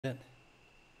It.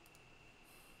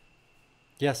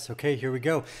 Yes, okay, here we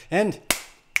go. And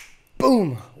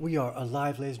boom, we are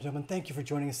alive, ladies and gentlemen. Thank you for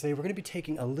joining us today. We're going to be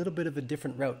taking a little bit of a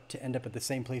different route to end up at the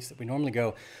same place that we normally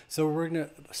go. So we're going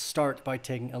to start by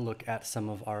taking a look at some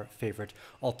of our favorite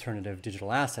alternative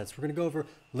digital assets. We're going to go over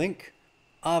Link,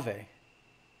 Aave,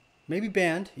 maybe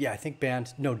Band. Yeah, I think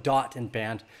Band. No, Dot and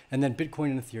Band. And then Bitcoin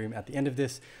and Ethereum at the end of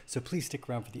this. So please stick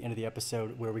around for the end of the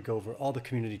episode where we go over all the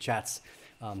community chats.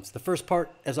 So the first part,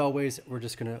 as always, we're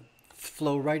just going to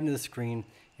flow right into the screen,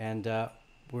 and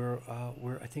we're going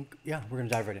to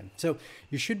dive right in. So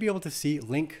you should be able to see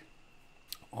Link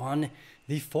on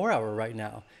the 4-hour right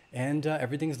now, and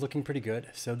everything's looking pretty good.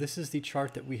 So this is the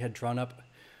chart that we had drawn up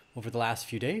over the last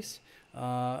few days.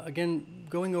 Again,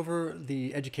 going over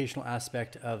the educational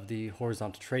aspect of the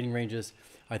horizontal trading ranges,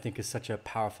 I think is such a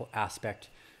powerful aspect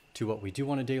to what we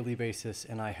do on a daily basis,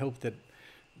 and I hope that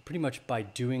pretty much by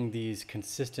doing these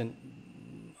consistent,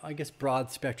 I guess, broad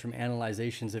spectrum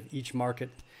analyzations of each market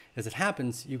as it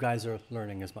happens, you guys are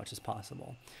learning as much as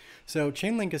possible. So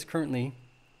Chainlink is currently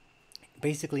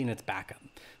basically in its backup.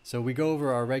 So we go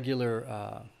over our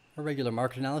regular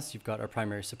market analysis. You've got our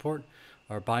primary support,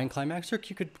 our buying climax, or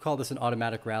you could call this an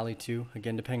automatic rally too.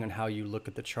 Again, depending on how you look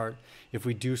at the chart. If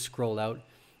we do scroll out,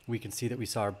 we can see that we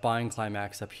saw our buying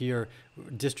climax up here,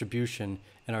 distribution,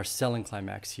 and our selling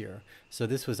climax here. So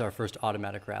this was our first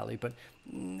automatic rally, but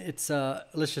it's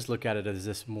let's just look at it as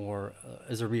this more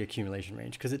as a reaccumulation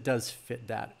range, because it does fit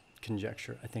that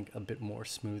conjecture, I think, a bit more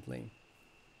smoothly.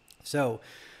 So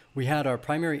we had our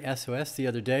primary SOS the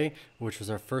other day, which was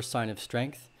our first sign of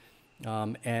strength.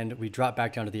 And we drop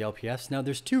back down to the LPS. Now,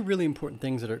 there's two really important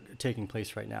things that are taking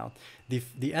place right now.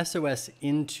 The SOS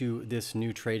into this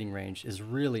new trading range is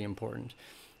really important.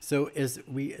 So as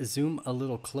we zoom a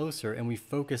little closer and we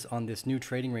focus on this new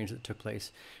trading range that took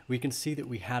place, we can see that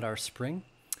we had our spring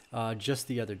just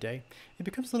the other day. It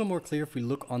becomes a little more clear if we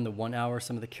look on the 1 hour,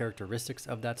 some of the characteristics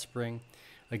of that spring.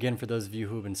 Again, for those of you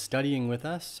who have been studying with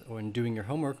us or in doing your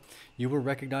homework, you will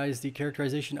recognize the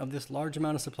characterization of this large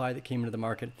amount of supply that came into the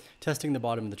market, testing the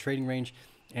bottom of the trading range,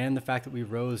 and the fact that we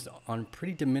rose on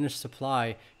pretty diminished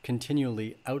supply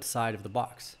continually outside of the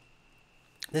box.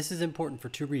 This is important for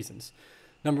two reasons.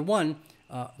 Number one,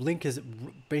 Link is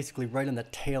basically right on the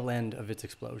tail end of its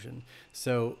explosion.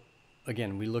 So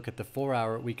again, we look at the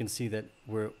 4-hour, we can see that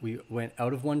we went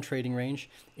out of one trading range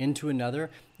into another,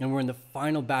 and we're in the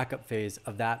final backup phase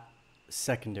of that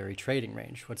secondary trading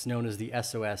range, what's known as the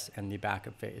SOS and the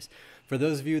backup phase. For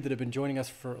those of you that have been joining us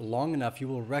for long enough, you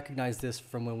will recognize this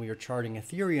from when we were charting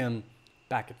Ethereum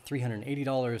back at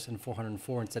 $380 and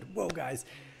 $404 and said, whoa guys,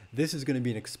 this is going to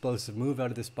be an explosive move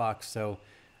out of this box, so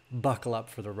buckle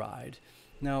up for the ride.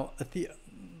 Now,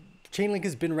 Chainlink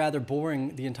has been rather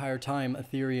boring the entire time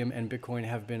Ethereum and Bitcoin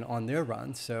have been on their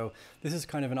run, so this is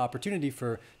kind of an opportunity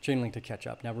for Chainlink to catch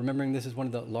up. Now, remembering this is one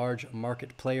of the large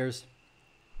market players,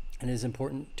 and it is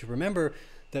important to remember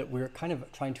that we're kind of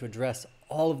trying to address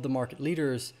all of the market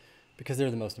leaders because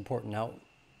they're the most important. Now,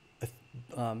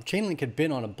 Chainlink had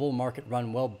been on a bull market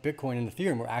run while Bitcoin and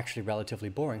Ethereum were actually relatively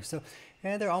boring. So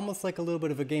they're almost like a little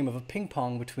bit of a game of a ping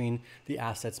pong between the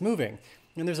assets moving.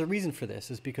 And there's a reason for this,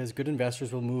 is because good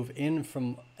investors will move in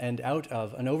from and out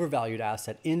of an overvalued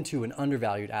asset into an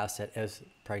undervalued asset as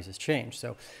prices change.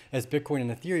 So as Bitcoin and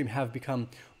Ethereum have become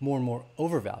more and more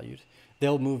overvalued,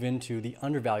 they'll move into the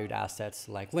undervalued assets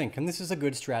like Link. And this is a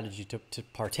good strategy to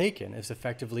partake in, is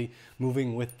effectively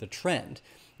moving with the trend.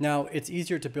 Now, it's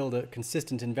easier to build a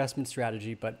consistent investment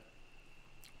strategy, but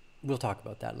we'll talk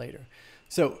about that later.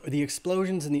 So the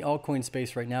explosions in the altcoin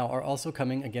space right now are also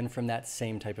coming again from that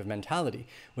same type of mentality.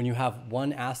 When you have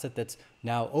one asset that's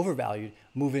now overvalued,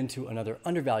 move into another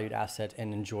undervalued asset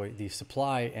and enjoy the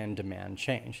supply and demand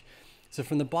change. So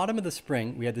from the bottom of the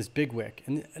spring, we had this big wick.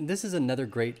 And this is another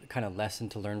great kind of lesson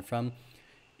to learn from,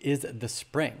 is the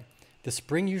spring. The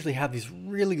spring usually have these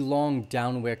really long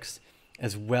down wicks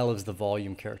as well as the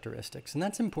volume characteristics. And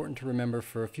that's important to remember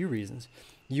for a few reasons.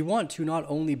 You want to not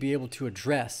only be able to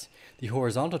address the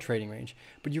horizontal trading range,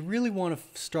 but you really want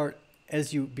to start,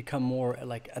 as you become more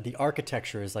like the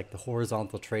architecture is like the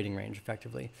horizontal trading range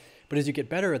effectively. But as you get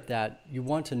better at that, you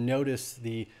want to notice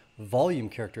the volume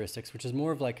characteristics, which is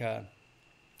more of like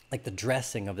the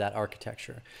dressing of that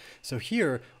architecture. So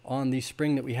here on the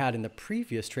spring that we had in the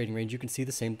previous trading range, you can see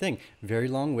the same thing. Very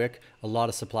long wick, a lot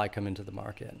of supply come into the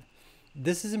market.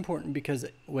 This is important because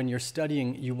when you're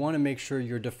studying, you want to make sure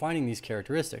you're defining these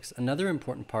characteristics. Another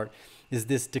important part is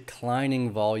this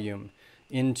declining volume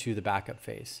into the backup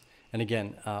phase. And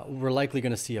again, we're likely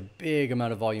going to see a big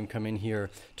amount of volume come in here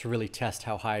to really test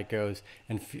how high it goes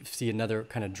and see another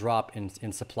kind of drop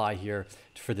in supply here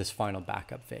for this final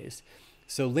backup phase.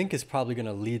 So Link is probably going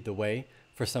to lead the way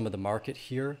for some of the market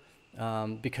here.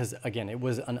 Because again, it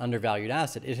was an undervalued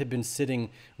asset. It had been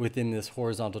sitting within this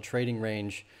horizontal trading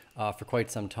range for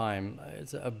quite some time.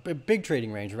 It's a big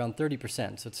trading range, around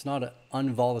 30%. So it's not an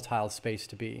unvolatile space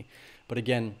to be. But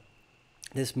again,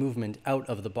 this movement out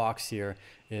of the box here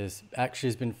has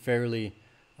been fairly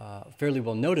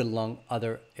well noted along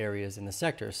other areas in the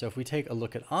sector. So if we take a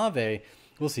look at Aave,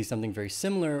 we'll see something very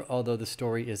similar, although the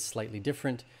story is slightly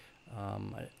different.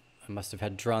 I must have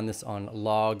had drawn this on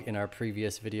log in our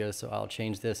previous video, so I'll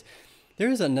change this. There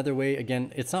is another way.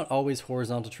 Again, it's not always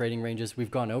horizontal trading ranges.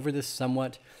 We've gone over this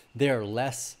somewhat. They are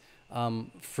less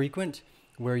frequent,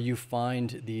 where you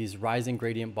find these rising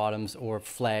gradient bottoms or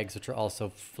flags, which are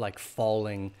also like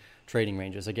falling trading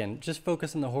ranges. Again, just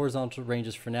focus on the horizontal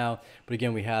ranges for now. But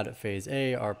again, we had phase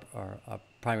A, our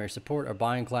primary support, our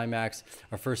buying climax,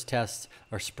 our first test,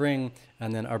 our spring,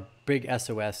 and then our big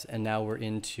SOS. And now we're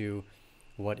into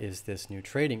what is this new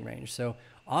trading range. So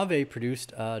Aave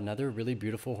produced another really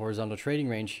beautiful horizontal trading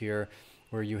range here,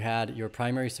 where you had your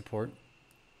primary support.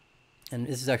 And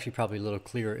this is actually probably a little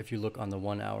clearer if you look on the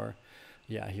 1 hour.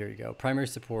 Yeah, here you go. Primary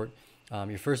support,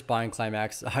 your first buying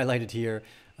climax highlighted here,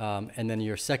 and then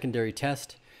your secondary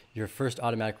test, your first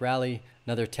automatic rally,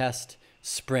 another test,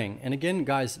 spring. And again,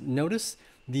 guys, notice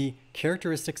the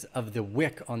characteristics of the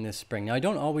wick on this spring. Now, I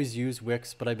don't always use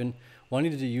wicks, but I've been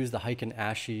wanting to use the Heiken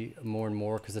Ashi more and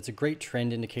more because it's a great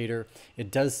trend indicator.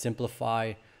 It does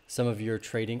simplify some of your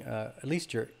trading, at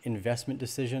least your investment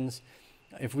decisions.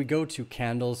 If we go to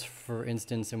candles, for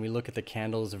instance, and we look at the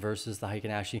candles versus the Heiken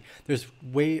Ashi, there's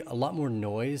a lot more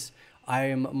noise. I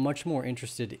am much more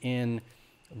interested in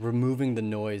removing the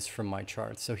noise from my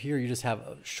charts. So here you just have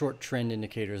short trend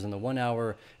indicators in the 1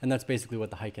 hour, and that's basically what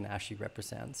the Heiken Ashi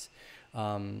represents.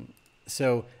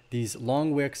 So these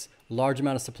long wicks, large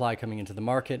amount of supply coming into the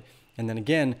market, and then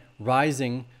again,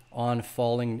 rising on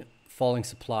falling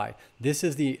supply. This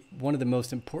is one of the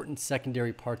most important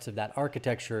secondary parts of that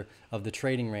architecture of the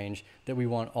trading range that we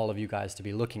want all of you guys to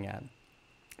be looking at.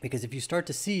 Because if you start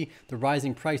to see the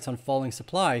rising price on falling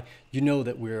supply, you know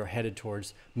that we're headed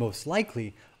towards most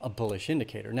likely a bullish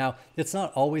indicator. Now, it's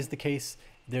not always the case.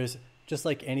 There's just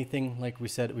like anything, like we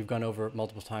said, we've gone over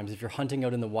multiple times. If you're hunting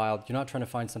out in the wild, you're not trying to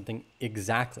find something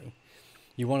exactly.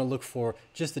 You want to look for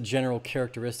just the general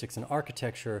characteristics and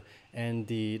architecture and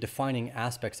the defining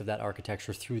aspects of that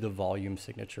architecture through the volume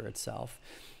signature itself.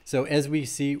 So as we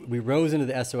see, we rose into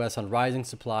the SOS on rising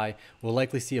supply. We'll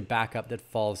likely see a backup that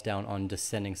falls down on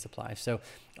descending supply. So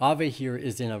Aave here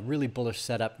is in a really bullish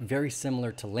setup, very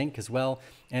similar to Link as well,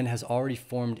 and has already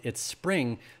formed its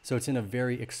spring. So it's in a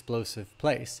very explosive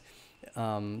place.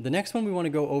 The next one we want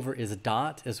to go over is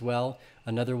DOT as well,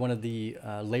 another one of the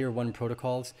layer 1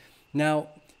 protocols. Now,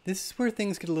 this is where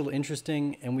things get a little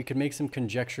interesting, and we could make some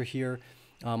conjecture here.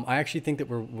 I actually think that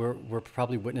we're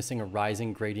probably witnessing a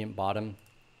rising gradient bottom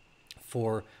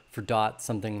for DOT,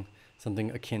 something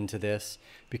akin to this,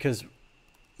 because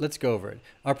let's go over it.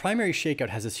 Our primary shakeout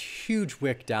has this huge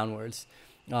wick downwards,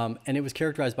 and it was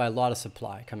characterized by a lot of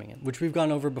supply coming in, which we've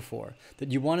gone over before,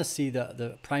 that you want to see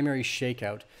the primary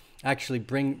shakeout actually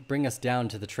bring us down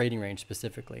to the trading range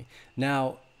specifically.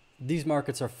 Now, these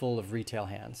markets are full of retail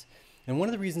hands. And one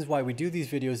of the reasons why we do these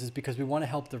videos is because we want to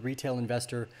help the retail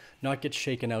investor not get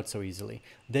shaken out so easily.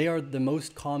 They are the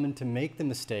most common to make the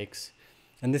mistakes.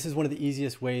 And this is one of the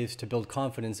easiest ways to build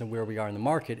confidence in where we are in the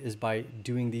market, is by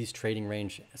doing these trading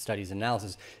range studies and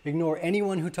analysis. Ignore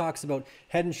anyone who talks about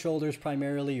head and shoulders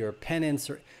primarily or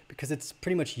pennants, because it's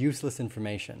pretty much useless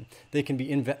information. They can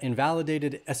be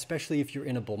invalidated, especially if you're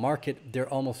in a bull market. They're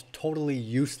almost totally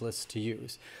useless to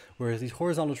use. Whereas these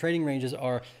horizontal trading ranges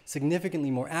are significantly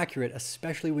more accurate,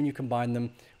 especially when you combine them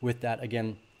with that,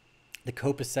 again, the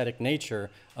copacetic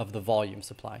nature of the volume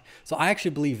supply. So I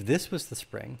actually believe this was the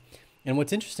spring. And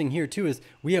what's interesting here too is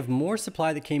we have more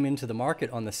supply that came into the market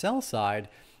on the sell side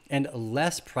and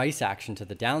less price action to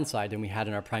the downside than we had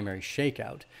in our primary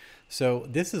shakeout. So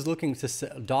this is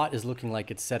DOT is looking like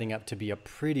it's setting up to be a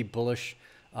pretty bullish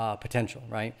potential,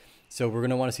 right? So we're going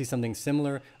to want to see something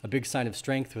similar, a big sign of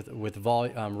strength with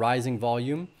rising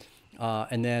volume,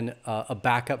 and then a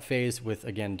backup phase with,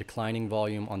 again, declining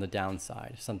volume on the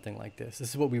downside, something like this. This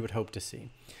is what we would hope to see.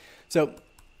 So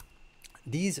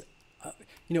these,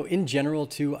 in general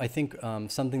too, I think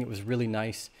something that was really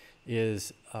nice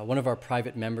is one of our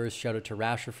private members, shout out to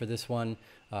Rasher for this one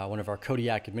of our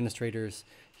Kodiak administrators.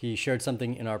 He shared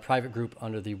something in our private group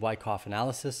under the Wyckoff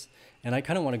analysis. And I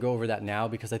kind of want to go over that now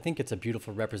because I think it's a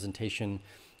beautiful representation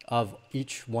of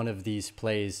each one of these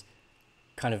plays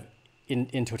kind of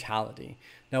in totality.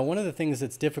 Now, one of the things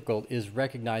that's difficult is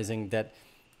recognizing that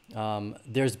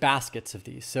there's baskets of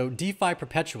these. So DeFi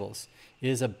Perpetuals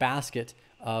is a basket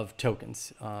of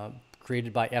tokens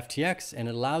created by FTX, and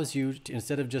it allows you to,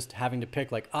 instead of just having to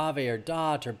pick like Aave or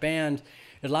DOT or Band,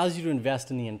 it allows you to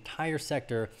invest in the entire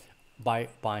sector by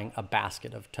buying a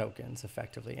basket of tokens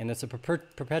effectively. And it's a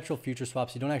perpetual future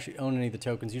swap, so you don't actually own any of the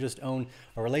tokens, you just own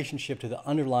a relationship to the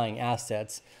underlying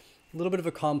assets. A little bit of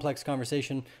a complex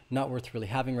conversation, not worth really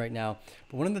having right now.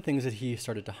 But one of the things that he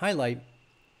started to highlight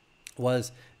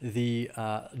was the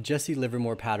Jesse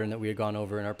Livermore pattern that we had gone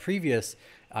over in our previous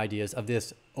ideas of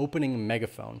this opening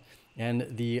megaphone and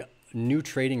the new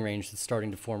trading range that's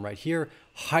starting to form right here,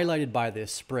 highlighted by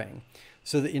this spring.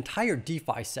 So the entire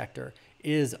DeFi sector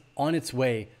is on its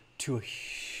way to a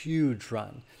huge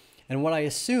run. And what I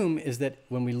assume is that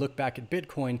when we look back at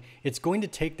Bitcoin, it's going to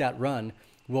take that run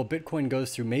while Bitcoin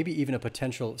goes through maybe even a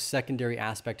potential secondary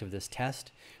aspect of this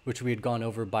test, which we had gone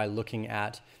over by looking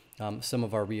at some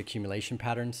of our reaccumulation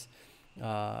patterns.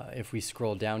 If we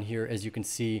scroll down here, as you can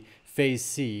see, phase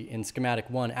C in schematic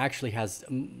 1 actually has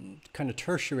kind of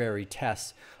tertiary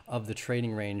tests of the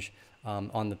trading range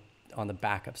on the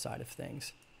backup side of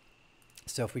things.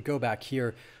 So if we go back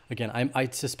here, again, I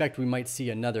suspect we might see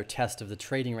another test of the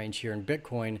trading range here in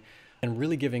Bitcoin and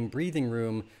really giving breathing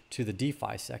room to the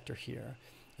DeFi sector here,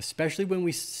 especially when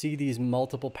we see these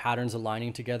multiple patterns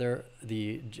aligning together.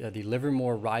 The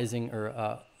Livermore rising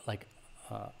or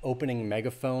opening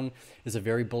megaphone is a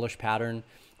very bullish pattern.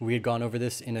 We had gone over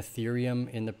this in Ethereum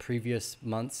in the previous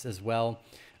months as well.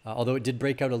 Although it did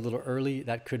break out a little early,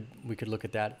 we could look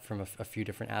at that from a few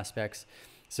different aspects.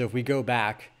 So if we go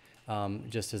back,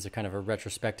 just as a kind of a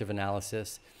retrospective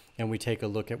analysis, and we take a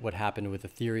look at what happened with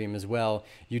Ethereum as well,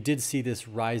 you did see this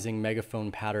rising megaphone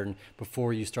pattern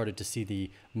before you started to see the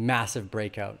massive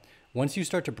breakout. Once you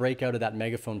start to break out of that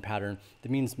megaphone pattern, that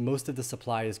means most of the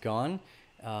supply is gone,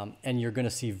 and you're going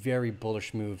to see very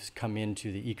bullish moves come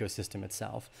into the ecosystem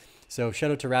itself. So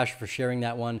shout out to Rash for sharing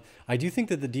that one. I do think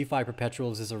that the DeFi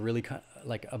Perpetuals is a really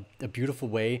like a beautiful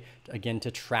way, again,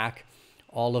 to track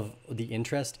all of the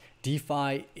interest.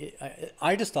 DeFi,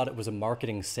 I just thought it was a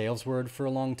marketing sales word for a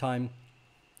long time.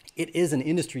 It is an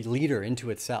industry leader into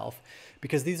itself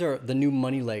because these are the new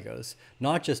money Legos.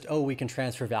 Not just, oh, we can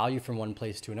transfer value from one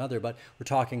place to another, but we're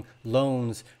talking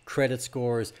loans, credit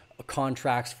scores,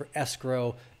 contracts for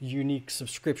escrow, unique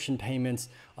subscription payments,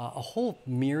 a whole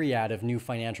myriad of new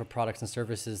financial products and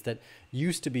services that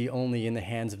used to be only in the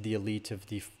hands of the elite of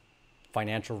the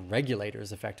financial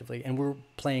regulators effectively, and we're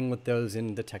playing with those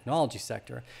in the technology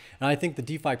sector. And I think the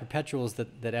DeFi Perpetuals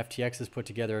that FTX has put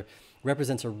together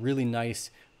represents a really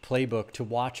nice playbook to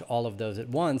watch all of those at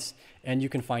once, and you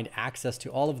can find access to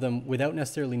all of them without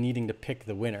necessarily needing to pick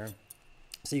the winner.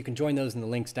 So you can join those in the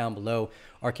links down below,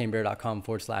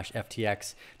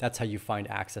 arcanebear.com/FTX. That's how you find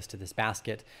access to this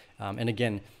basket. And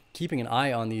again, keeping an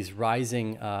eye on these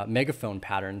rising megaphone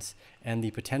patterns and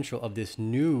the potential of this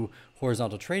new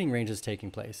horizontal trading range is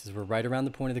taking place. As we're right around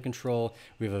the point of the control,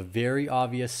 we have a very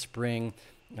obvious spring.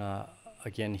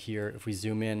 Again, here, if we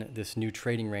zoom in, this new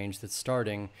trading range that's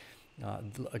starting.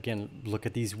 Again, look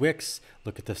at these wicks,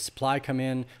 look at the supply come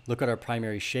in, look at our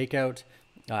primary shakeout.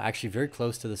 Actually very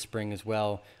close to the spring as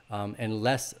well, and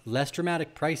less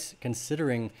dramatic price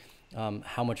considering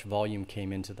how much volume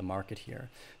came into the market here.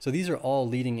 So these are all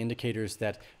leading indicators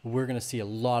that we're going to see a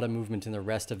lot of movement in the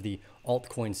rest of the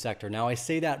altcoin sector. Now I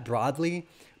say that broadly,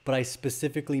 but I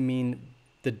specifically mean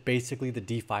basically the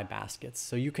DeFi baskets.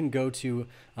 So you can go to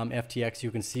FTX,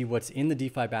 you can see what's in the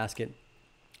DeFi basket.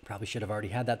 Probably should have already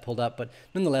had that pulled up, but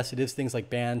nonetheless, it is things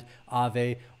like Band,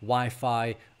 Aave,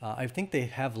 Wi-Fi. I think they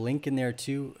have Link in there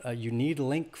too. You need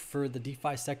Link for the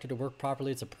DeFi sector to work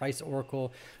properly. It's a price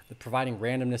oracle. Providing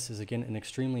randomness is, again, an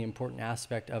extremely important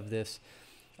aspect of this.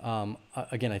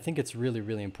 Again, I think it's really,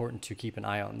 really important to keep an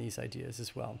eye on these ideas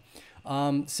as well.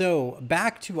 So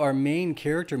back to our main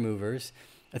character movers,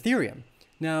 Ethereum.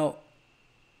 Now,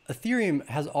 Ethereum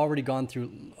has already gone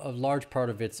through a large part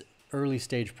of its early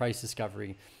stage price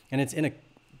discovery, and it's in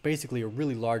basically a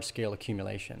really large scale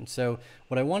accumulation. So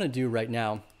what I want to do right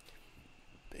now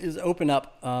is open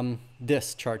up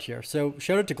this chart here. So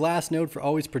shout out to Glassnode for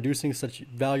always producing such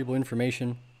valuable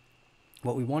information.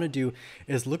 What we want to do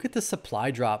is look at the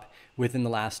supply drop within the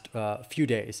last few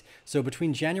days. So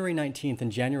between January 19th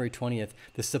and January 20th,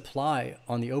 the supply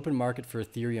on the open market for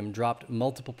Ethereum dropped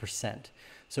multiple %.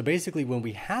 So basically when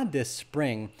we had this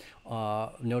spring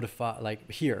like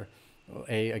here,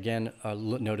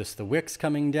 notice the wicks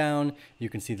coming down. You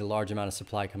can see the large amount of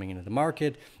supply coming into the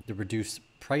market. The reduced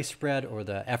price spread, or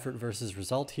the effort versus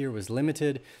result here, was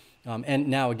limited. And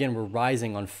now again, we're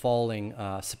rising on falling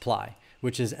supply,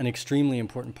 which is an extremely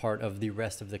important part of the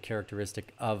rest of the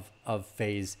characteristic of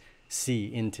phase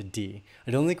C into D.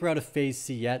 I don't think we're out of phase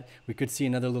C yet. We could see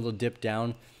another little dip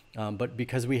down, but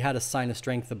because we had a sign of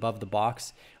strength above the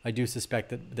box, I do suspect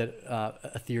that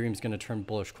Ethereum is going to turn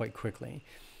bullish quite quickly.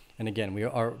 And again, we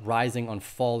are rising on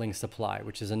falling supply,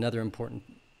 which is another important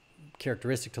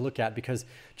characteristic to look at, because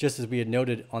just as we had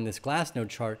noted on this Glassnode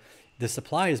chart, the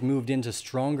supply has moved into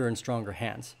stronger and stronger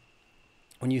hands.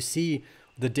 When you see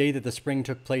the day that the spring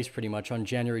took place, pretty much on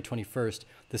January 21st,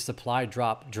 the supply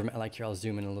dropped dramatically. Like here, I'll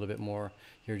zoom in a little bit more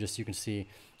here, just so you can see.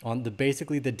 On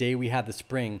basically the day we had the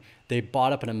spring, they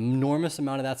bought up an enormous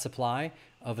amount of that supply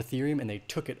of Ethereum, and they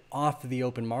took it off the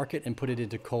open market and put it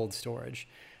into cold storage.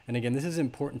 And again, this is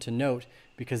important to note,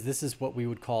 because this is what we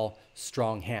would call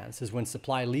strong hands. This is when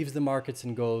supply leaves the markets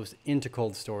and goes into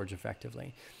cold storage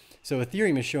effectively. So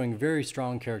Ethereum is showing very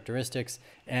strong characteristics,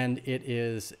 and it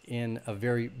is in a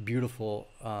very beautiful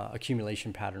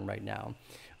accumulation pattern right now.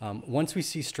 Once we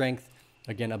see strength,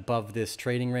 again, above this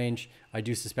trading range, I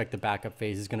do suspect the backup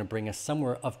phase is going to bring us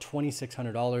somewhere of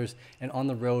 $2,600 and on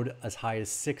the road as high as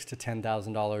 $6,000 to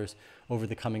 $10,000 over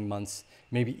the coming months,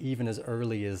 maybe even as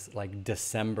early as like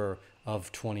December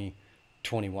of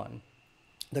 2021.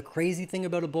 The crazy thing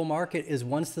about a bull market is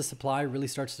once the supply really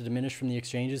starts to diminish from the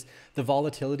exchanges, the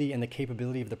volatility and the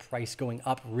capability of the price going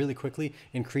up really quickly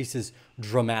increases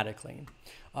dramatically.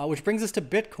 Which brings us to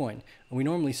Bitcoin. We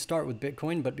normally start with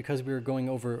Bitcoin, but because we were going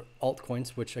over altcoins,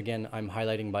 which again, I'm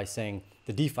highlighting by saying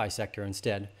the DeFi sector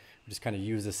instead, we just kind of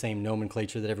use the same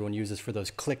nomenclature that everyone uses for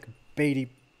those clickbaity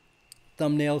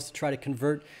thumbnails to try to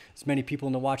convert as many people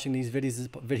into watching these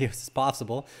videos as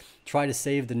possible. Try to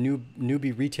save the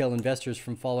newbie retail investors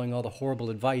from following all the horrible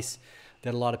advice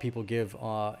that a lot of people give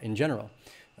in general.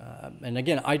 And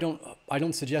again, I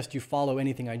don't suggest you follow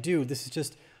anything I do. This is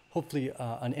just hopefully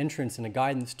an entrance and a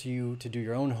guidance to you to do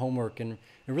your own homework and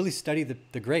really study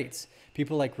the greats.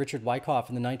 People like Richard Wyckoff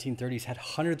in the 1930s had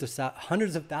hundreds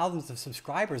of thousands of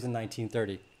subscribers in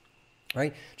 1930.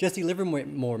 Right? Jesse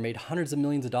Livermore made hundreds of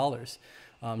millions of dollars.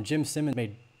 Jim Simmons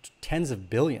made tens of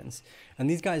billions. And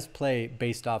these guys play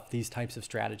based off these types of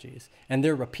strategies. And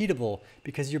they're repeatable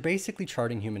because you're basically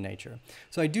charting human nature.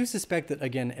 So I do suspect that,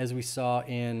 again, as we saw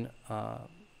in,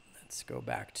 let's go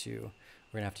back to,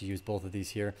 we're going to have to use both of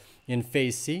these here. In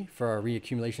phase C, for our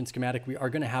reaccumulation schematic, we are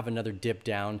going to have another dip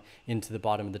down into the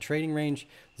bottom of the trading range.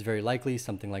 It's very likely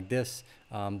something like this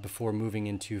before moving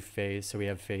into phase. So we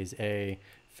have phase A,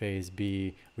 phase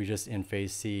B, we're just in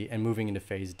phase C and moving into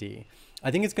phase D.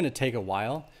 I think it's going to take a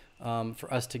while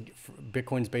for us to,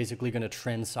 Bitcoin's basically going to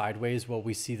trend sideways while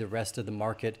we see the rest of the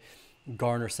market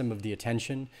garner some of the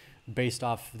attention based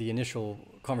off the initial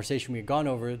conversation we had gone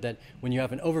over, that when you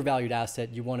have an overvalued asset,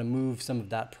 you want to move some of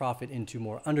that profit into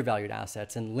more undervalued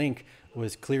assets. And Link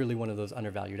was clearly one of those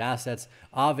undervalued assets.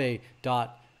 Aave,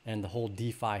 DOT, and the whole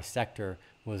DeFi sector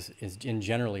is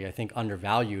generally, I think,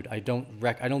 undervalued. I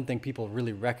don't think people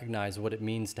really recognize what it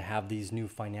means to have these new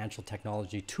financial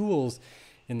technology tools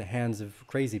in the hands of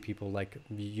crazy people like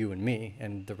you and me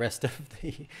and the rest of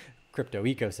the crypto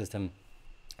ecosystem.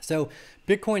 So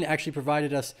Bitcoin actually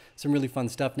provided us some really fun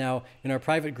stuff. Now, in our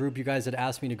private group, you guys had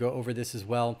asked me to go over this as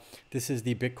well. This is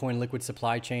the Bitcoin liquid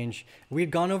supply change. We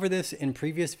had gone over this in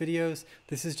previous videos.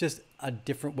 This is just a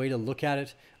different way to look at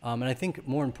it. And I think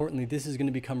more importantly, this is going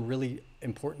to become really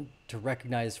important to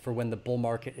recognize for when the bull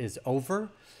market is over,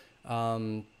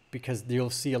 because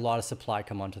you'll see a lot of supply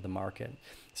come onto the market.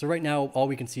 So right now, all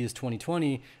we can see is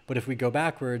 2020. But if we go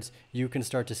backwards, you can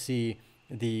start to see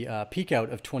the peak out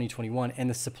of 2021 and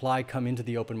the supply come into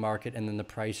the open market, and then the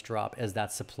price drop as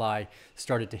that supply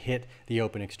started to hit the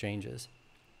open exchanges.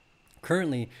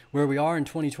 Currently, where we are in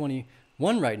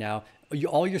 2021 right now,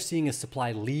 all you're seeing is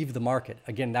supply leave the market.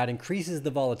 Again, that increases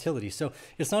the volatility. So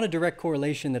it's not a direct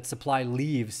correlation that supply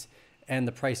leaves and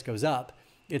the price goes up.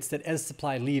 It's that as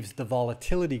supply leaves, the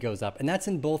volatility goes up. And that's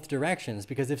in both directions,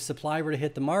 because if supply were to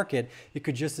hit the market, it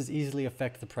could just as easily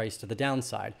affect the price to the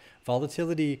downside.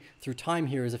 Volatility through time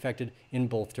here is affected in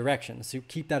both directions. So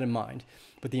keep that in mind.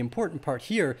 But the important part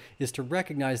here is to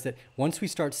recognize that once we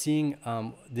start seeing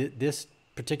this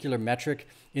particular metric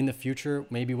in the future,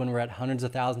 maybe when we're at hundreds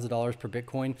of thousands of dollars per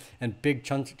Bitcoin and big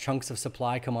chunks of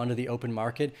supply come onto the open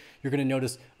market, you're going to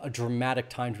notice a dramatic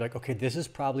time to be like, okay, this is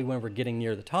probably when we're getting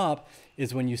near the top,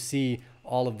 is when you see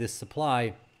all of this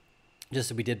supply, just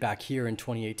as we did back here in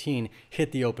 2018,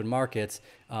 hit the open markets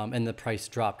and the price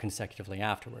drop consecutively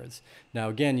afterwards. Now,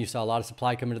 again, you saw a lot of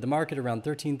supply come into the market around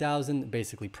 13,000,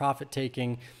 basically profit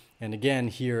taking. And again,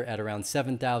 here at around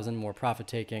 7,000, more profit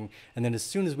taking. And then as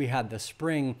soon as we had the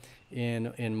spring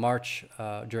in March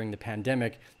during the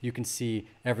pandemic, you can see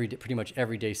pretty much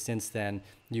every day since then,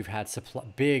 you've had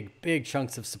big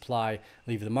chunks of supply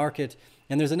leave the market.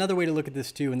 And there's another way to look at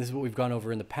this too, and this is what we've gone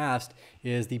over in the past,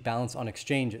 is the balance on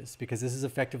exchanges, because this is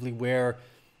effectively where,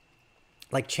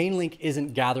 like, Chainlink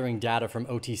isn't gathering data from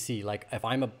OTC. Like, if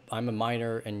I'm a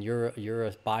miner and you're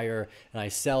a buyer and I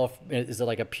sell, is it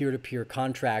like a peer-to-peer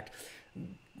contract?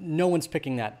 No one's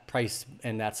picking that price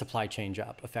and that supply change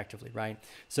up effectively, right?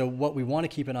 So what we want to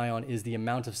keep an eye on is the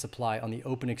amount of supply on the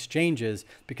open exchanges,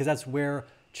 because that's where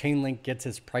Chainlink gets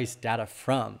its price data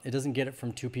from. It doesn't get it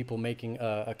from two people making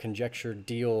a conjectured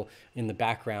deal in the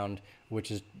background,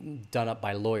 which is done up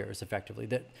by lawyers effectively.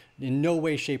 That in no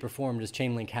way, shape, or form does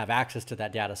Chainlink have access to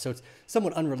that data. So it's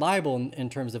somewhat unreliable in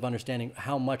terms of understanding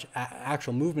how much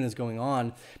actual movement is going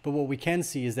on. But what we can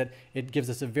see is that it gives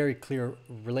us a very clear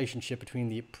relationship between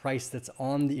the price that's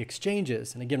on the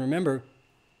exchanges. And again, remember,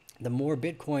 the more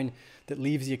Bitcoin that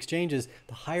leaves the exchanges,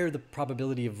 the higher the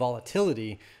probability of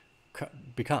volatility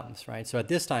becomes, right? So at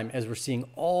this time, as we're seeing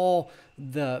all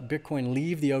the Bitcoin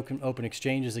leave the open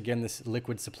exchanges, again, this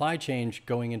liquid supply change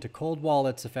going into cold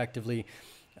wallets, effectively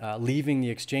leaving the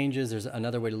exchanges. There's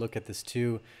another way to look at this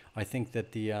too. I think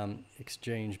that the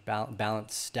exchange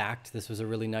balance stacked, this was a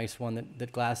really nice one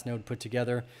that Glassnode put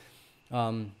together.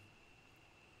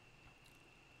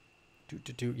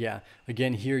 Yeah,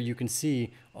 again, here you can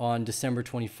see on December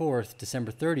 24th,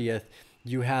 December 30th,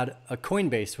 you had a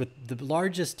Coinbase with the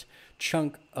largest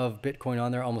chunk of Bitcoin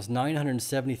on there, almost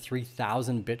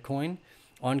 973,000 Bitcoin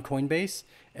on Coinbase.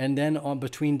 And then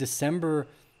between December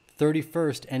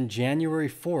 31st and January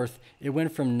 4th, it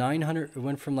went from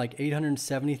like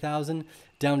 870,000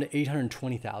 down to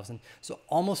 820,000. So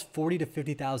almost 40 to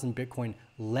 50,000 Bitcoin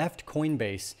left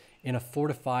Coinbase in a 4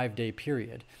 to 5 day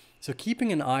period. So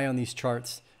keeping an eye on these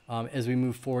charts as we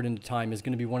move forward into time is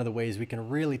going to be one of the ways we can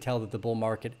really tell that the bull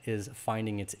market is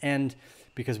finding its end,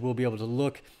 because we'll be able to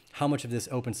look how much of this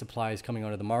open supply is coming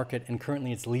onto the market, and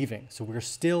currently it's leaving. So we're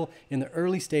still in the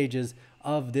early stages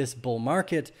of this bull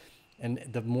market, and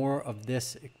the more of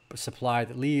this supply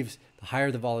that leaves, the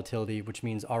higher the volatility, which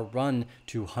means our run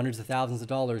to hundreds of thousands of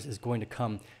dollars is going to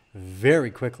come very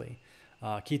quickly.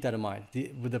 Keep that in mind.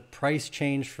 With the price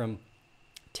change from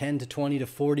 10 to 20 to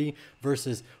 40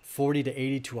 versus 40 to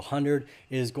 80 to 100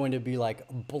 is going to be like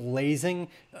blazing,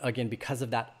 again, because of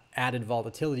that added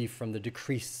volatility from the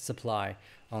decreased supply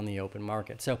on the open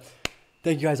market. So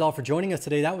thank you guys all for joining us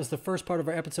today. That was the first part of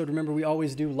our episode. Remember, we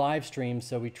always do live streams,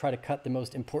 so we try to cut the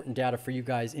most important data for you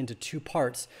guys into 2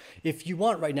 parts. If you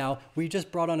want right now, we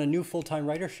just brought on a new full-time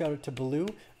writer. Shout out to Baloo.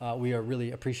 We are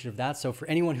really appreciative of that. So for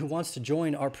anyone who wants to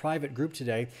join our private group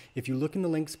today, if you look in the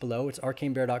links below, it's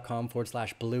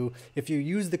arcanebear.com/Baloo. If you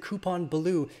use the coupon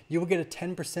Baloo, you will get a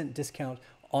 10% discount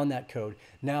on that code.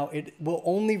 Now, it will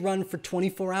only run for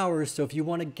 24 hours. So if you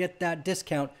want to get that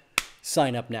discount,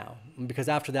 sign up now, because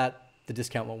after that, the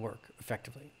discount won't work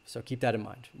effectively. So keep that in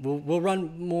mind. We'll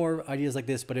run more ideas like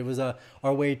this, but it was our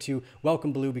way to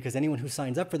welcome Baloo, because anyone who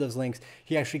signs up for those links,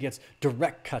 he actually gets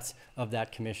direct cuts of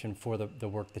that commission for the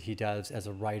work that he does as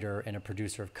a writer and a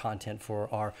producer of content for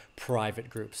our private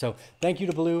group. So thank you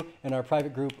to Baloo and our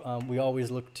private group. We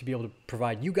always look to be able to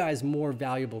provide you guys more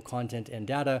valuable content and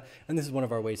data. And this is one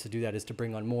of our ways to do that, is to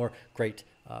bring on more great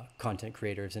content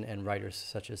creators and writers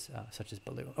such as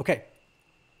Baloo. Okay.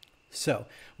 So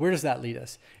where does that lead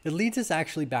us? It leads us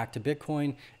actually back to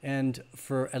Bitcoin, and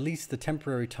for at least the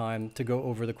temporary time, to go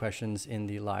over the questions in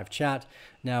the live chat.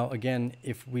 Now, again,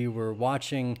 if we were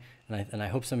watching, and I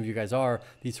hope some of you guys are,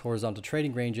 these horizontal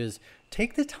trading ranges,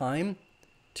 take the time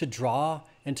to draw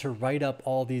and to write up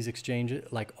all these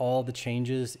exchanges, like all the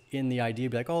changes in the idea.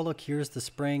 Be like, oh, look, here's the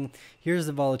spring, here's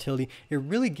the volatility. It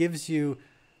really gives you,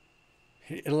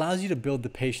 it allows you to build the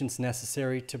patience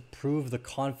necessary to prove the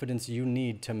confidence you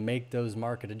need to make those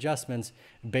market adjustments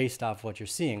based off what you're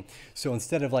seeing. So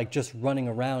instead of like just running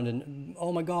around and,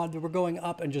 oh my God, we're going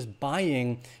up, and just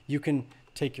buying, you can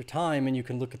take your time and you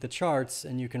can look at the charts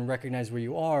and you can recognize where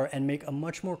you are and make a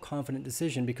much more confident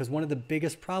decision. Because one of the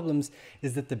biggest problems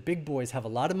is that the big boys have a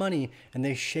lot of money and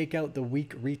they shake out the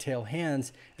weak retail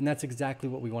hands. And that's exactly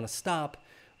what we want to stop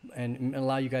and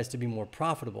allow you guys to be more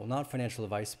profitable. Not financial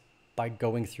advice, by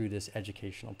going through this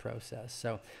educational process.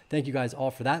 So thank you guys all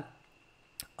for that.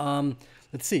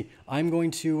 Let's see. I'm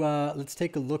going to, let's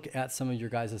take a look at some of your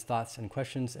guys' thoughts and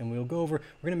questions, and we're going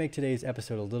to make today's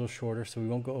episode a little shorter, so we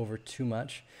won't go over too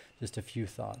much, just a few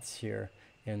thoughts here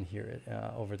and here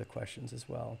over the questions as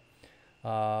well.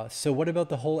 So what about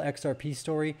the whole XRP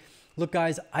story? Look,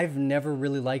 guys, I've never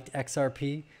really liked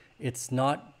XRP. It's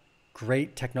not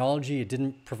great technology. It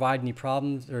didn't provide any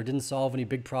problems, or it didn't solve any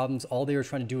big problems. All they were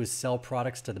trying to do is sell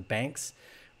products to the banks,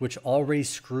 which already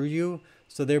screw you.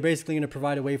 So they're basically going to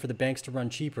provide a way for the banks to run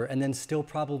cheaper and then still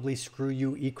probably screw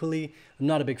you equally. I'm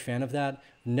not a big fan of that.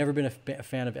 Never been a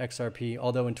fan of XRP,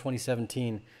 although in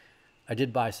 2017, I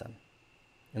did buy some.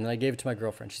 And then I gave it to my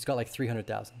girlfriend. She's got like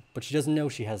 300,000, but she doesn't know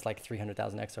she has like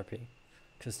 300,000 XRP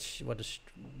because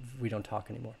we don't talk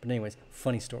anymore. But anyways,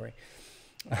 funny story.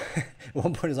 At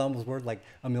one point, it was almost worth like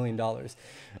 $1 million.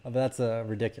 But that's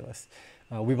ridiculous.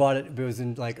 We bought it. It was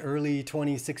in like early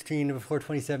 2016, before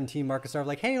 2017. Market started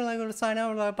like, hey, will I go to sign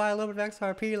out? Will I buy a little bit of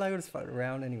XRP? Will I go to fight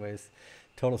around? Anyways,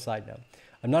 total side note.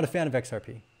 I'm not a fan of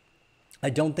XRP. I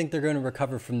don't think they're going to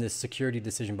recover from this security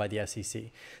decision by the SEC.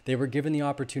 They were given the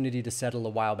opportunity to settle a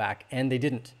while back, and they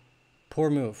didn't. Poor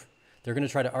move. They're going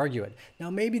to try to argue it. Now,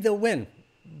 maybe they'll win,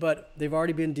 but they've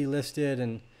already been delisted,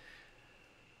 and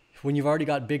when you've already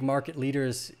got big market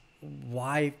leaders,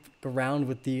 why go around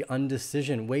with the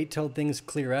undecision? Wait till things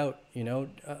clear out, you know,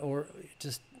 or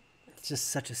it's just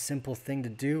such a simple thing to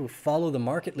do. Follow the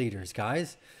market leaders,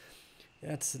 guys.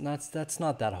 That's not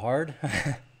that hard.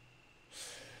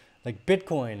 Like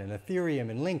Bitcoin and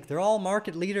Ethereum and Link, they're all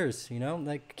market leaders, you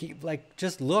know,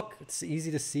 just look, it's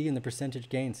easy to see in the percentage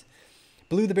gains.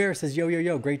 Blue the Bear says,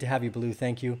 yo, great to have you, Blue.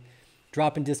 Thank you.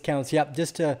 Dropping discounts. Yep.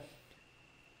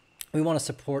 We want to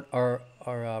support our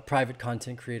private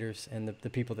content creators and the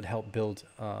people that help build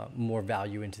more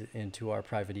value into our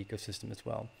private ecosystem as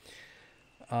well.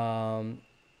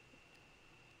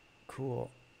 Cool.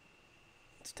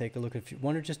 Let's take a look at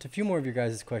just a few more of your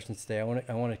guys' questions today. I want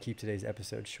to keep today's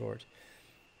episode short.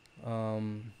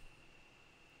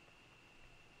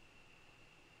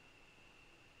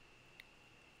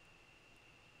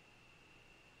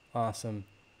 Awesome.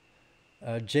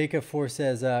 Jacob4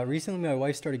 says, recently my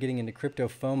wife started getting into crypto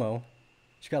FOMO.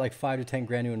 She got like 5 to 10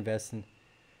 grand to invest in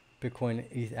Bitcoin,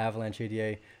 ETH, Avalanche,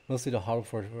 ADA, mostly to hodl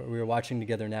for. We were watching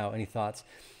together now. Any thoughts?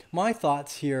 My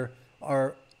thoughts here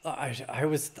are, I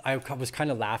was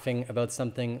kind of laughing about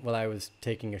something while I was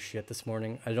taking a shit this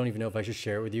morning. I don't even know if I should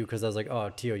share it with you because I was like,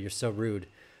 oh, Tio, you're so rude.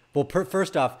 Well,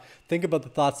 first off, think about the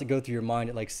thoughts that go through your mind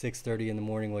at like 6:30 in the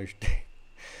morning while you're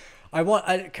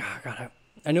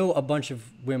I know a bunch of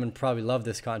women probably love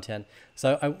this content.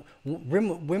 So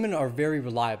women are very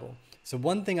reliable. So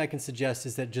one thing I can suggest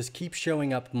is that just keep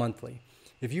showing up monthly.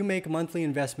 If you make monthly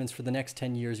investments for the next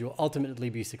 10 years, you'll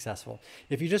ultimately be successful.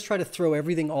 If you just try to throw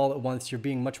everything all at once, you're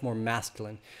being much more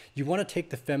masculine. You want to take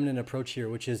the feminine approach here,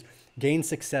 which is gain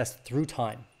success through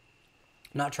time.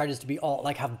 Not try just to be all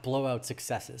have blowout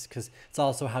successes, because it's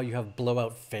also how you have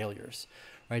blowout failures,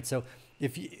 right? So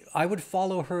I would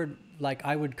follow her,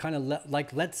 I would kind of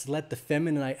let's let the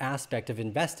feminine aspect of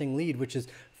investing lead, which is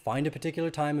find a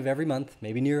particular time of every month,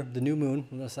 maybe near the new moon.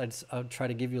 Unless I'll try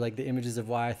to give you the images of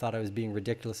why I thought I was being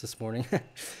ridiculous this morning,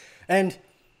 and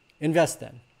invest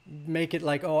then. Make it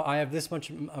I have this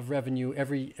much of revenue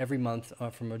every month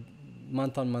from a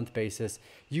month-on-month basis.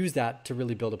 Use that to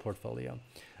really build a portfolio.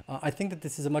 I think that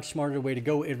this is a much smarter way to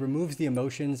go. It removes the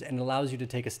emotions and allows you to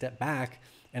take a step back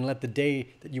and let the day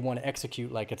that you want to execute,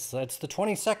 it's the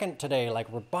 22nd today,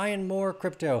 we're buying more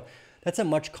crypto. That's a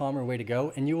much calmer way to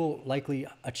go, and you will likely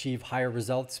achieve higher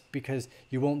results because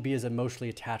you won't be as emotionally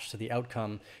attached to the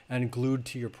outcome and glued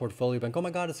to your portfolio. Like, oh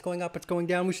my God, it's going up, it's going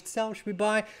down, we should sell, should we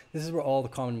buy? This is where all the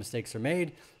common mistakes are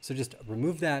made. So just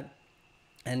remove that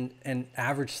and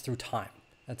average through time.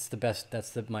 That's the best.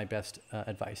 That's my best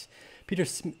advice. Peter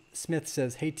Smith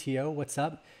says, hey, Tio, what's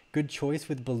up? Good choice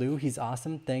with Baloo. He's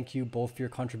awesome. Thank you both for your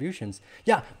contributions.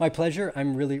 Yeah, my pleasure.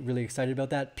 I'm really, really excited about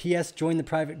that. P.S. Join the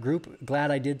private group.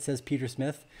 Glad I did, says Peter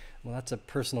Smith. Well, that's a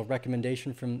personal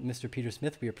recommendation from Mr. Peter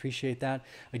Smith. We appreciate that.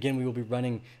 Again, we will be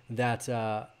running that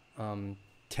 10%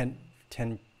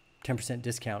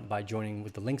 discount by joining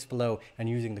with the links below and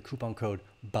using the coupon code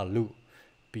BALOO,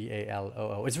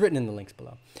 B-A-L-O-O. It's written in the links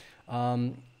below.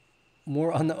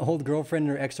 More on the old girlfriend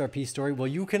and her XRP story. Well,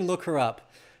 you can look her up.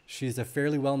 She's a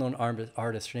fairly well-known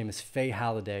artist. Her name is Faye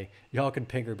Halliday. Y'all can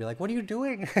ping her and be like, what are you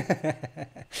doing?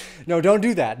 No, don't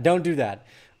do that. Don't do that.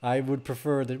 I would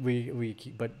prefer that we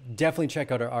keep, but definitely check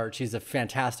out her art. She's a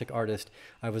fantastic artist.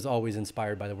 I was always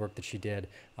inspired by the work that she did.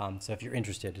 So if you're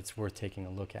interested, it's worth taking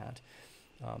a look at.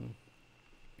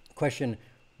 Question,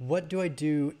 what do I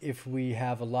do if we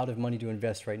have a lot of money to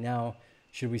invest right now?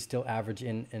 Should we still average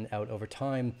in and out over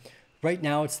time? Right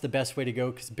now, it's the best way to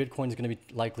go because Bitcoin is going to be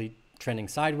likely trending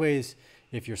sideways.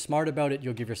 If you're smart about it,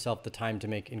 you'll give yourself the time to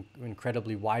make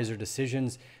incredibly wiser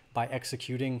decisions by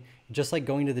executing. Just like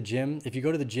going to the gym. If you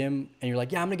go to the gym and you're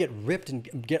like, yeah, I'm gonna get ripped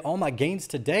and get all my gains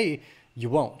today, you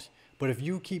won't. But if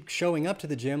you keep showing up to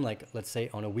the gym, let's say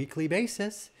on a weekly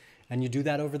basis, and you do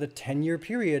that over the 10-year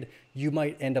period, you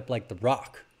might end up like The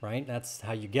Rock, right? That's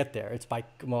how you get there. It's by,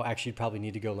 well, actually you'd probably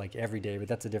need to go like every day, but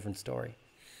that's a different story.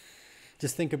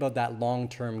 Just think about that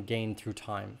long-term gain through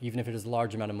time. Even if it is a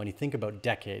large amount of money, think about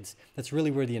decades. That's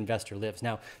really where the investor lives.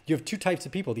 Now, you have two types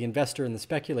of people, the investor and the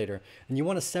speculator, and you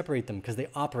want to separate them because they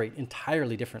operate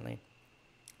entirely differently.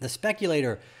 The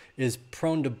speculator is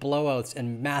prone to blowouts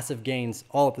and massive gains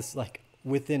all at this, like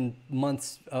within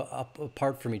months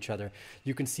apart from each other.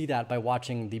 You can see that by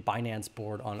watching the Binance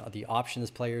board on the options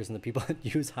players and the people that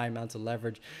use high amounts of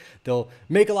leverage. They'll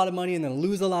make a lot of money and then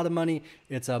lose a lot of money.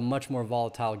 It's a much more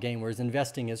volatile game, whereas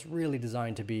investing is really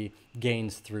designed to be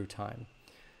gains through time.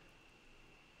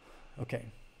 Okay.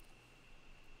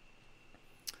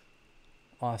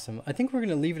 Awesome. I think we're going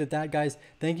to leave it at that, guys.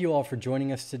 Thank you all for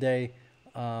joining us today.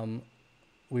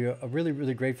 We are really,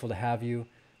 really grateful to have you.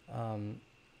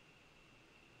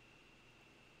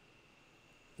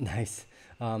 Nice.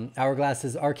 Hourglass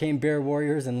says Arcane Bear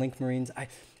Warriors and Link Marines. I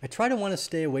try to want to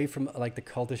stay away from like the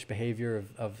cultish behavior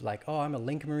of like, oh, I'm a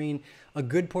Link Marine. A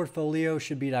good portfolio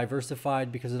should be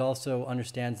diversified because it also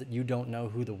understands that you don't know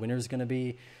who the winner is going to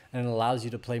be, and it allows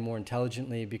you to play more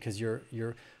intelligently because you're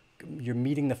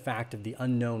meeting the fact of the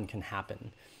unknown can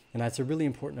happen. And that's a really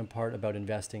important part about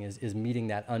investing is meeting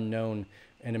that unknown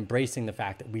and embracing the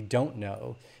fact that we don't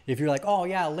know. If you're like, oh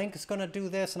yeah, Link is going to do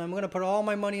this and I'm going to put all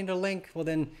my money into Link, well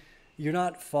then you're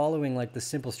not following like the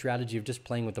simple strategy of just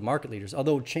playing with the market leaders.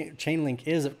 Although Chainlink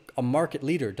is a market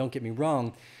leader, don't get me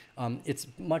wrong, it's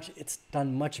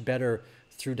done much better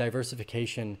through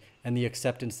diversification and the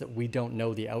acceptance that we don't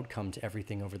know the outcome to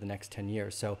everything over the next 10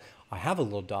 years. So I have a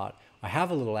little DOT, I have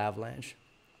a little Avalanche,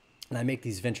 and I make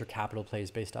these venture capital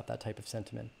plays based off that type of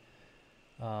sentiment.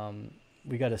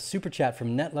 We got a super chat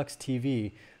from Netlux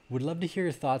TV. Would love to hear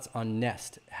your thoughts on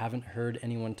Nest. Haven't heard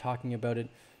anyone talking about it.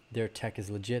 Their tech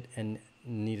is legit and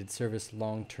needed service.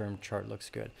 Long-term chart looks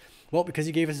good. Well, because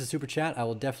you gave us a super chat, I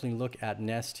will definitely look at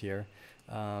Nest here.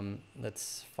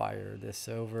 Let's fire this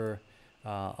over.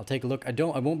 I'll take a look. I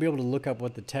won't be able to look up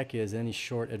what the tech is in any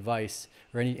short advice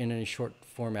or in any short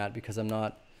format because I'm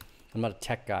not a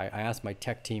tech guy. I asked my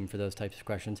tech team for those types of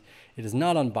questions. It is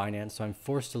not on Binance, so I'm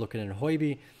forced to look at it in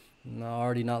Huobi.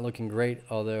 Already not looking great,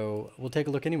 although we'll take a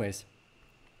look anyways.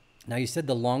 Now you said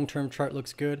the long-term chart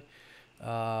looks good.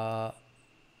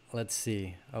 Let's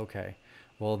see. Okay.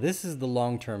 Well, this is the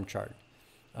long-term chart.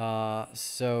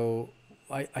 So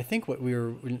I think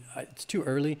it's too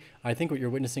early. I think what you're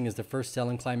witnessing is the first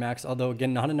selling climax, although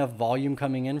again, not enough volume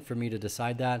coming in for me to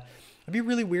decide that. I'd be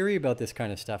really weary about this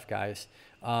kind of stuff, guys.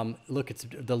 Look,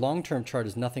 the long-term chart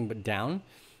is nothing but down.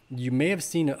 You may have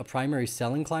seen a primary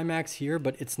selling climax here,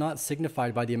 but it's not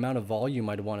signified by the amount of volume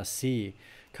I'd want to see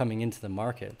coming into the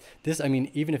market. I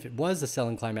mean, even if it was a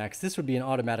selling climax, this would be an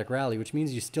automatic rally, which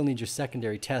means you still need your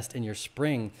secondary test and your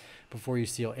spring before you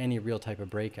see any real type of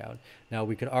breakout. Now,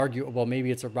 we could argue, well,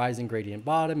 maybe it's a rising gradient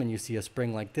bottom and you see a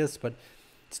spring like this, but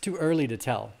it's too early to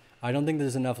tell. I don't think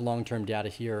there's enough long-term data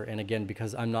here. And again,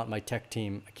 because I'm not my tech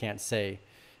team, I can't say.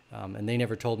 And they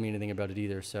never told me anything about it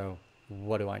either. So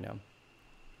what do I know?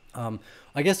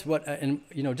 I guess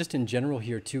just in general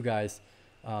here too, guys,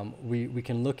 we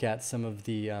can look at some of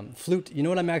the flute. You know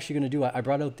what I'm actually going to do? I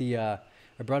brought out the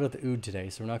oud today,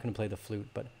 so we're not going to play the flute,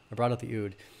 but I brought out the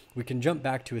oud. We can jump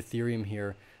back to Ethereum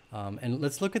here, and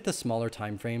let's look at the smaller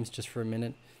time frames just for a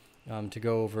minute to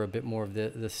go over a bit more of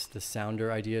the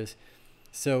sounder ideas.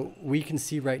 So we can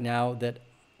see right now that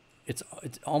it's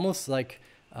almost like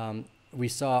we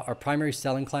saw our primary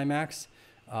selling climax,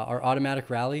 our automatic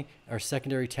rally, our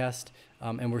secondary test,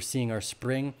 and we're seeing our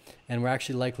spring, and we're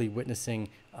actually likely witnessing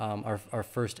our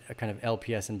first kind of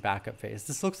LPS and backup phase.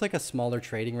 This looks like a smaller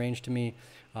trading range to me.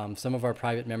 Some of our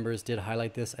private members did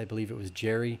highlight this. I believe it was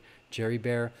Jerry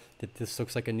Bear, that this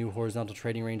looks like a new horizontal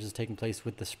trading range is taking place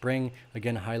with the spring,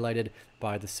 again highlighted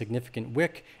by the significant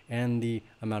wick and the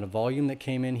amount of volume that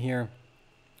came in here.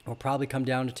 We'll probably come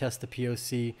down to test the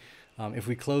POC. If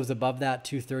we close above that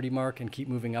 230 mark and keep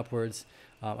moving upwards,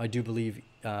 I do believe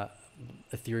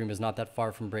Ethereum is not that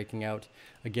far from breaking out.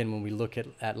 Again, when we look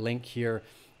at Link here,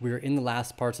 we're in the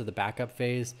last parts of the backup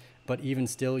phase, but even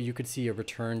still, you could see a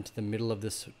return to the middle of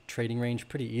this trading range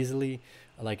pretty easily.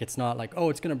 Like, it's not like, oh,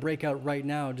 it's going to break out right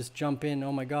now, just jump in.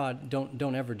 Oh my God,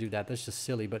 don't ever do that. That's just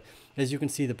silly. But as you can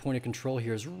see, the point of control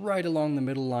here is right along the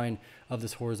middle line of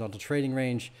this horizontal trading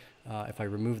range. If I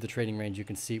remove the trading range, you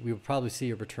can see we will probably see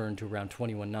a return to around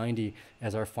 2190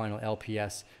 as our final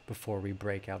LPS before we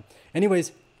break out.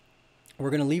 Anyways, we're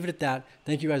going to leave it at that.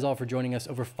 Thank you guys all for joining us.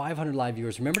 Over 500 live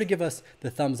viewers. Remember to give us the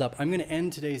thumbs up. I'm going to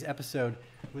end today's episode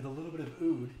with a little bit of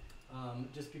oud,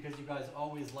 just because you guys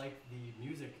always like the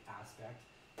music aspect.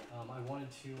 I wanted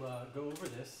to go over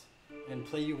this and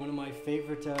play you one of my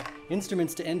favorite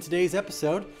instruments to end today's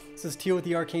episode. This is Teal with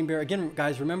the Arcane Bear. Again,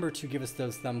 guys, remember to give us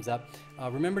those thumbs up.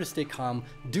 Remember to stay calm.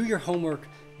 Do your homework.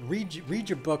 Read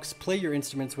your books. Play your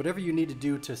instruments. Whatever you need to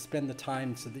do to spend the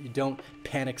time so that you don't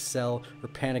panic sell or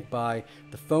panic buy.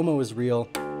 The FOMO is real.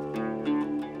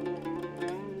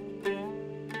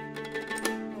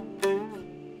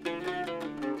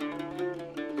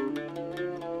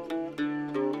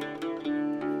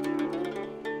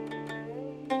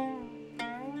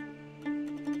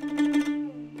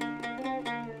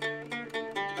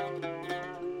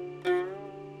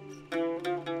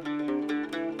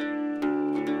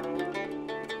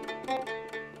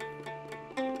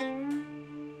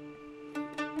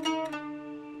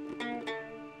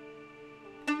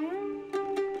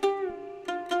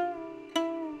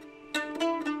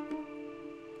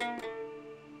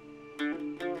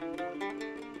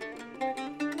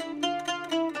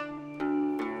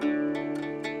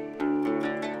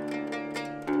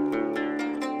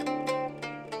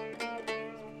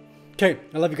 Okay,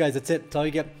 I love you guys. That's it. That's all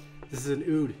you get. This is an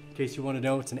oud, in case you want to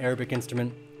know. It's an Arabic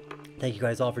instrument. Thank you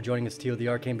guys all for joining us, Teal, the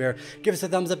Arcane Bear. Give us a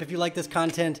thumbs up if you like this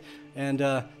content. And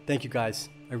thank you guys.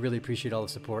 I really appreciate all the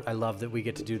support. I love that we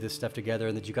get to do this stuff together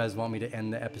and that you guys want me to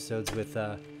end the episodes with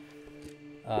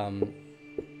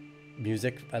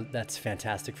music. That's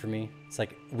fantastic for me. It's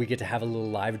like we get to have a little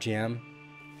live jam.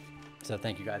 So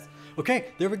thank you guys. Okay,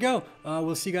 there we go.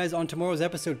 We'll see you guys on tomorrow's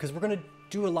episode because we're going to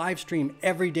do a live stream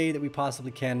every day that we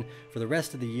possibly can for the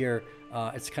rest of the year.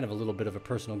 It's kind of a little bit of a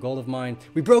personal goal of mine.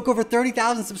 We broke over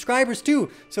 30,000 subscribers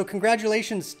too. So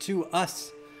congratulations to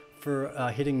us for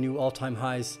hitting new all-time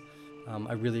highs.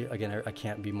 I really, again, I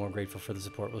can't be more grateful for the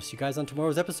support. We'll see you guys on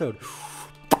tomorrow's episode.